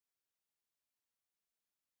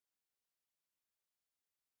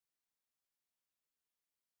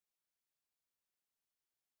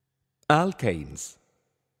Alkanes.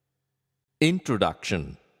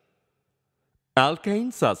 Introduction.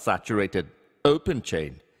 Alkanes are saturated open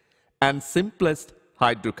chain and simplest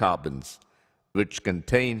hydrocarbons which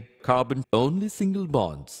contain carbon-only single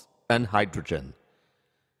bonds and hydrogen.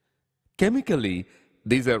 Chemically,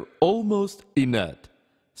 these are almost inert,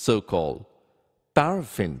 so-called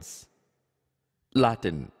paraffins.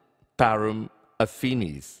 Latin parum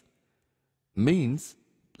affinis means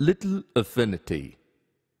little affinity.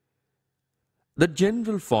 The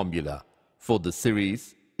general formula for the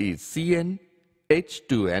series is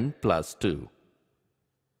CnH2n+2.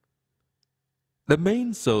 The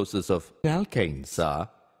main sources of alkanes are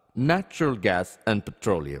natural gas and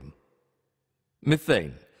petroleum.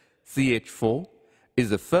 Methane, CH4,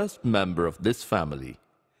 is the first member of this family.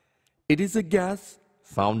 It is a gas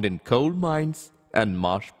found in coal mines and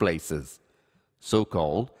marsh places,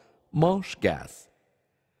 so-called marsh gas.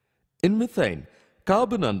 In methane,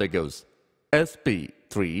 carbon undergoes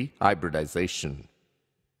sp3 hybridization.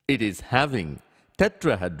 It is having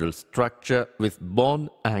tetrahedral structure with bond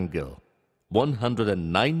angle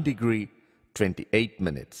 109 degree 28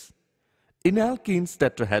 minutes. In alkenes,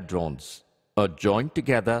 tetrahedrons are joined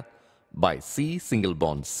together by C single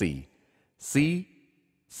bond C. C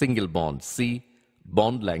single bond C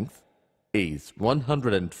bond length is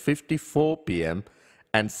 154 pm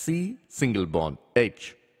and C single bond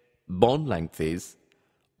H bond length is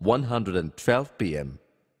 112 pm.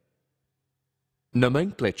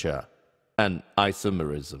 Nomenclature and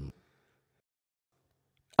Isomerism.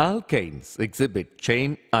 Alkanes exhibit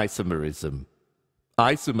chain isomerism.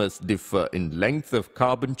 Isomers differ in length of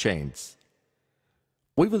carbon chains.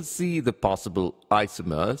 We will see the possible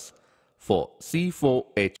isomers for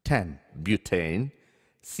C4H10 butane,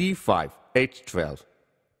 C5H12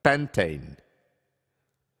 pentane.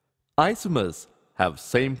 Isomers have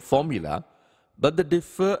same formula, but they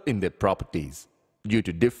differ in their properties due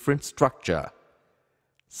to different structure.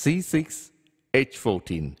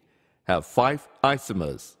 C6H14 have 5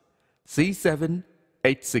 isomers.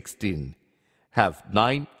 C7H16 have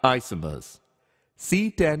 9 isomers.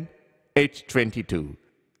 C10H22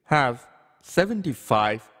 have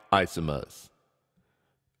 75 isomers.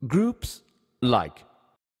 Groups like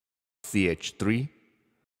CH3,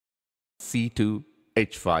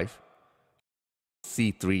 C2H5,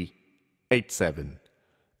 C3H7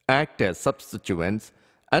 act as substituents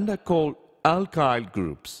and are called alkyl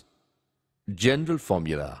groups. General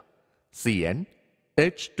formula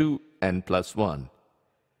CnH2n+1.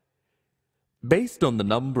 Based on the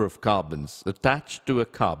number of carbons attached to a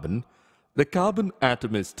carbon, the carbon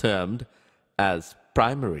atom is termed as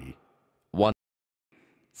primary, 1,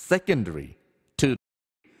 secondary, 2,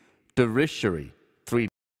 tertiary, 3,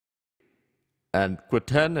 and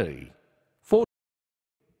quaternary, 4.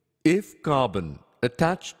 If carbon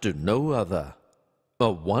attached to no other,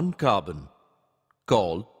 or one carbon,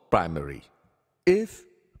 called primary. If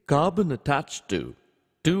carbon attached to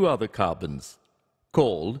 2 other carbons,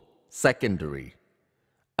 called secondary,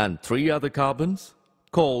 and 3 other carbons,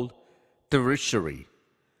 called tertiary,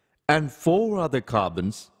 and 4 other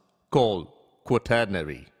carbons, called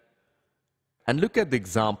quaternary. And look at the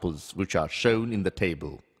examples which are shown in the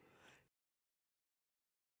table.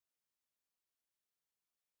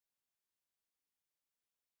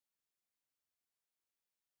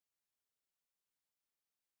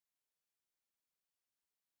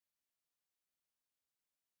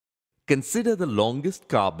 Consider the longest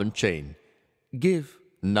carbon chain. Give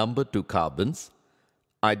number to carbons,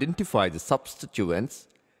 identify the substituents,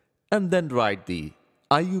 and then write the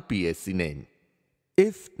IUPAC name.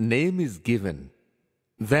 If name is given,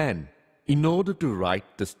 then in order to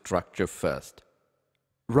write the structure first,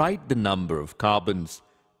 write the number of carbons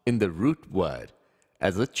in the root word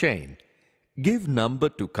as a chain. Give number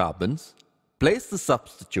to carbons, place the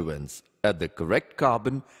substituents at the correct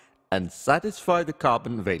carbon and satisfy the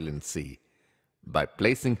carbon valency by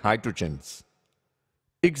placing hydrogens.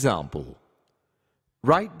 Example: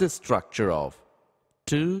 write the structure of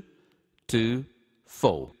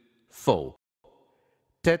 2,2,4,4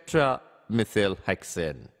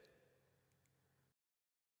 tetramethylhexane.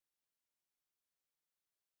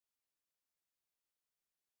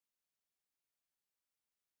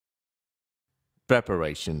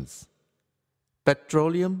 Preparations.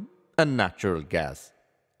 Petroleum and natural gas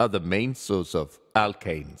are the main source of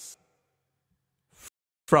alkanes.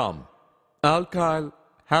 From alkyl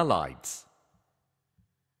halides.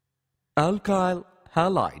 Alkyl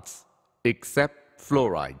halides, except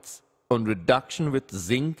fluorides, on reduction with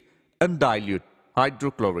zinc and dilute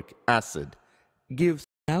hydrochloric acid, gives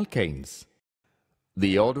alkanes.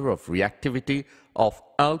 The order of reactivity of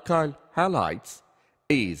alkyl halides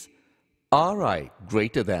is Ri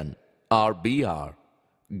greater than Rbr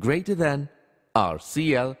greater than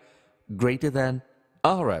Rcl greater than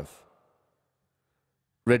Rf.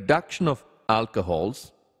 Reduction of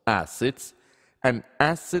alcohols, acids, and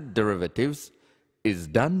acid derivatives is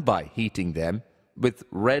done by heating them with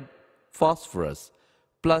red phosphorus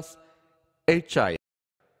plus Hi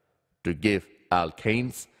to give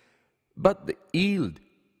alkanes, but the yield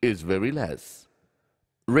is very less.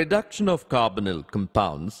 Reduction of carbonyl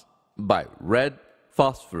compounds by red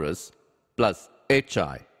phosphorus plus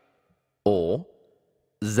Hi or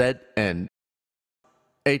ZnHg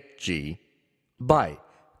by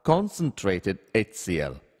concentrated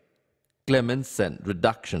HCl, Clemmensen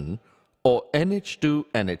reduction, or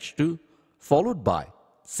NH2NH2 followed by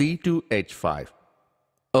C2H5,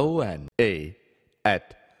 ONA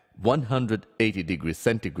at 180 degrees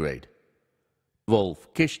centigrade.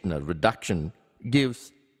 Wolff-Kishner reduction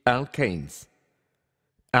gives alkanes.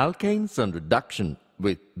 Alkanes on reduction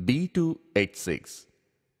with B2H6,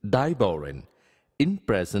 diborane, in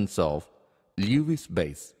presence of Lewis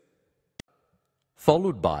base,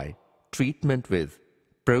 followed by treatment with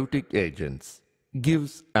protic agents,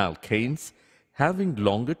 gives alkanes having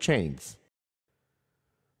longer chains.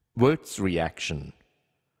 Wurtz reaction.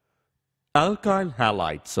 Alkyl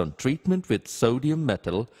halides on treatment with sodium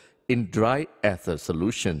metal in dry ether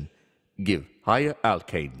solution give higher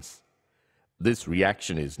alkanes. This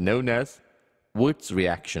reaction is known as Wurtz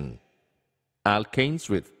reaction. Alkanes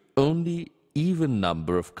with only even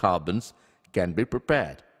number of carbons can be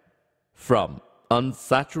prepared from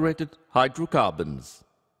unsaturated hydrocarbons.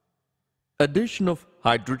 Addition of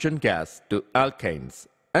hydrogen gas to alkanes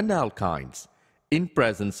and alkynes in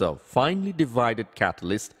presence of finely divided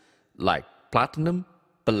catalysts like platinum,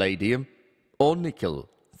 palladium, or nickel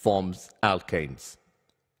forms alkanes.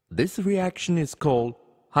 This reaction is called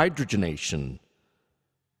hydrogenation.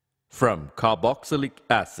 From carboxylic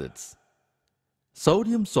acids.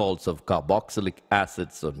 Sodium salts of carboxylic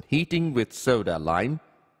acids on heating with soda lime,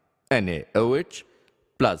 NaOH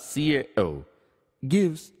plus CaO,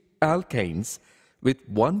 gives alkanes with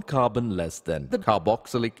one carbon less than the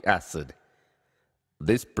carboxylic acid.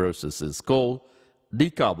 This process is called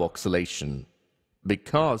decarboxylation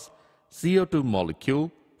because CO2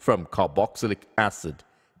 molecule from carboxylic acid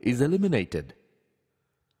is eliminated.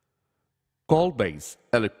 Kolbe's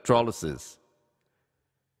electrolysis.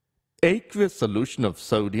 Aqueous solution of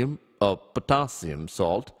sodium or potassium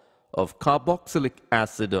salt of carboxylic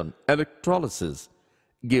acid on electrolysis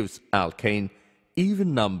gives alkane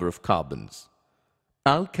even number of carbons.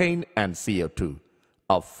 Alkane and CO2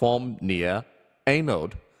 are formed near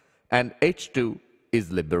anode and H2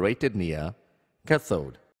 is liberated near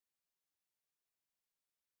cathode.